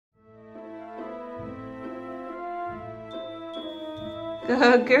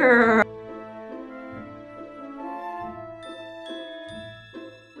Good girl.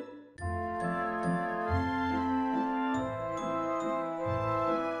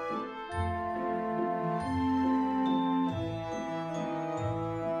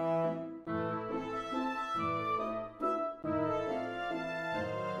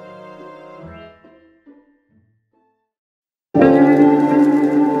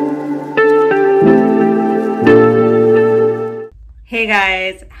 Hey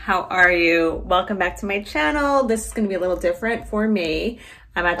guys, how are you? Welcome back to my channel. This is going to be a little different for me.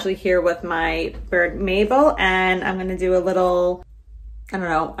 I'm actually here with my bird Mabel, and I'm going to do a little,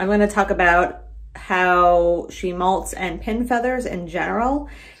 I'm going to talk about how she molts and pin feathers in general.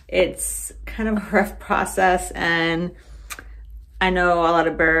 It's kind of a rough process, and I know a lot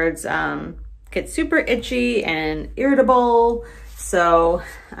of birds get super itchy and irritable. So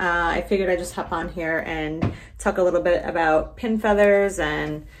I figured I'd just hop on here and talk a little bit about pin feathers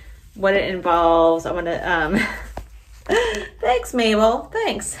and what it involves. I want to, thanks Mabel,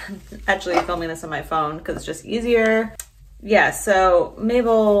 thanks. Actually filming this on my phone because it's just easier. Yeah, so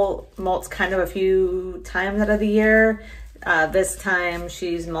Mabel molts kind of a few times out of the year. This time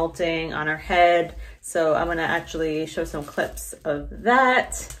she's molting on her head. So I'm gonna actually show some clips of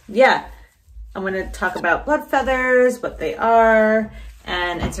that. Yeah. I'm going to talk about blood feathers, what they are,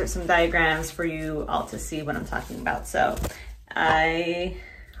 and insert some diagrams for you all to see what I'm talking about. So I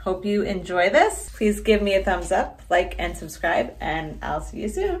hope you enjoy this. Please give me a thumbs up, like, and subscribe, and I'll see you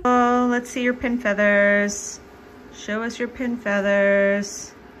soon. Oh, let's see your pin feathers. Show us your pin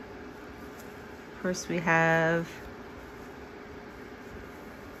feathers. First we have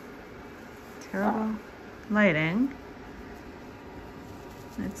terrible lighting.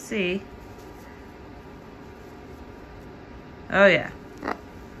 Let's see. Oh yeah.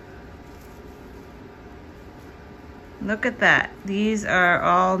 Look at that. These are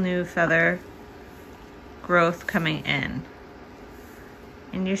all new feather growth coming in.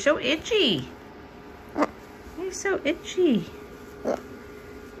 And you're so itchy. You're so itchy. You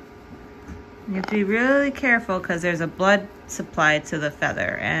have to be really careful because there's a blood supply to the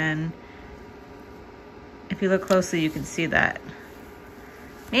feather, and if you look closely you can see that.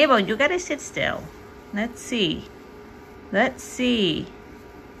 Mabel, you gotta sit still. Let's see. Let's see.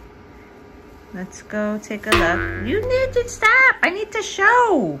 Let's go take a look. You need to stop. I need to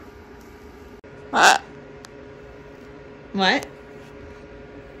show. What? What?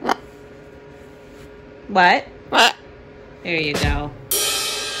 What? What? There you go.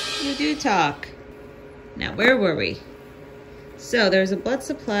 You do talk. Now, where were we? So there's a blood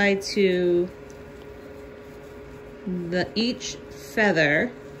supply to each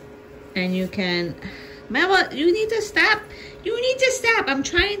feather, and you can... Mama, you need to stop. You need to stop. I'm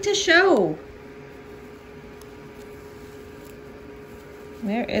trying to show.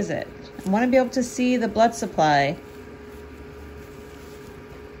 Where is it? I want to be able to see the blood supply.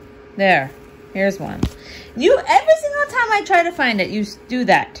 There. Here's one. You, every single time I try to find it, you do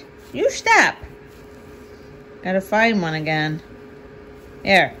that. You stop. Gotta find one again.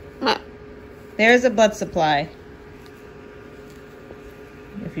 There. There's a blood supply.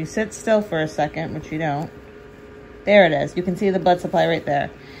 If you sit still for a second, which you don't, there it is. You can see the blood supply right there.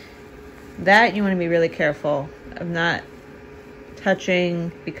 That you want to be really careful of not touching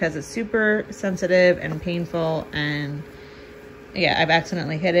because it's super sensitive and painful. And yeah, I've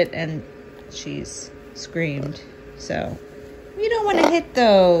accidentally hit it and she's screamed. So you don't want to hit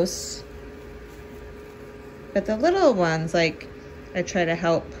those. But the little ones, like, I try to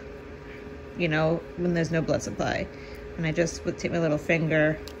help, you know, when there's no blood supply. And I just would take my little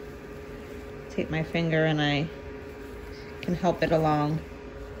finger, and I can help it along.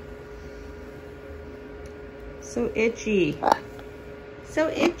 So itchy. So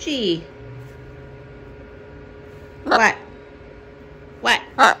itchy. What? What?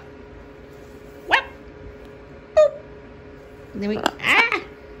 What? Boop. And then we,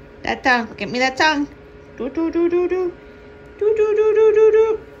 that tongue. Get me that tongue. Do do do do do. Do do do do do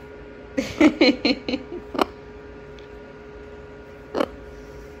do.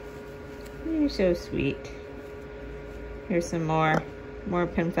 You're so sweet. Here's some more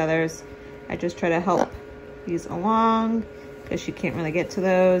pin feathers. I just try to help these along because she can't really get to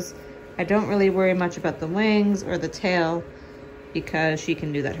those. I don't really worry much about the wings or the tail because she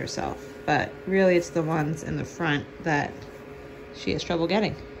can do that herself. But really it's the ones in the front that she has trouble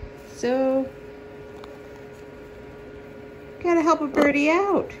getting. So, gotta help a birdie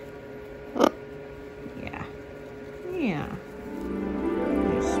out. Yeah. Yeah.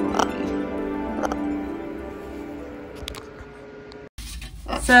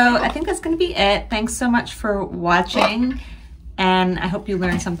 So I think that's going to be it. Thanks so much for watching. And And I hope you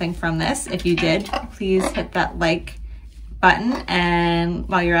learned something from this. If you did, please hit that like button, and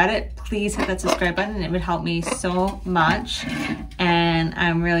while you're at it, please hit that subscribe button. It would help me so much, and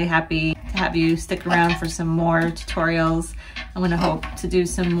I'm really happy to have you stick around for some more tutorials. I'm gonna hope to do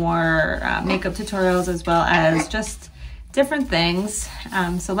some more makeup tutorials as well as just different things.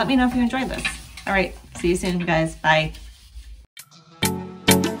 So let me know if you enjoyed this. All right, see you soon, you guys. Bye.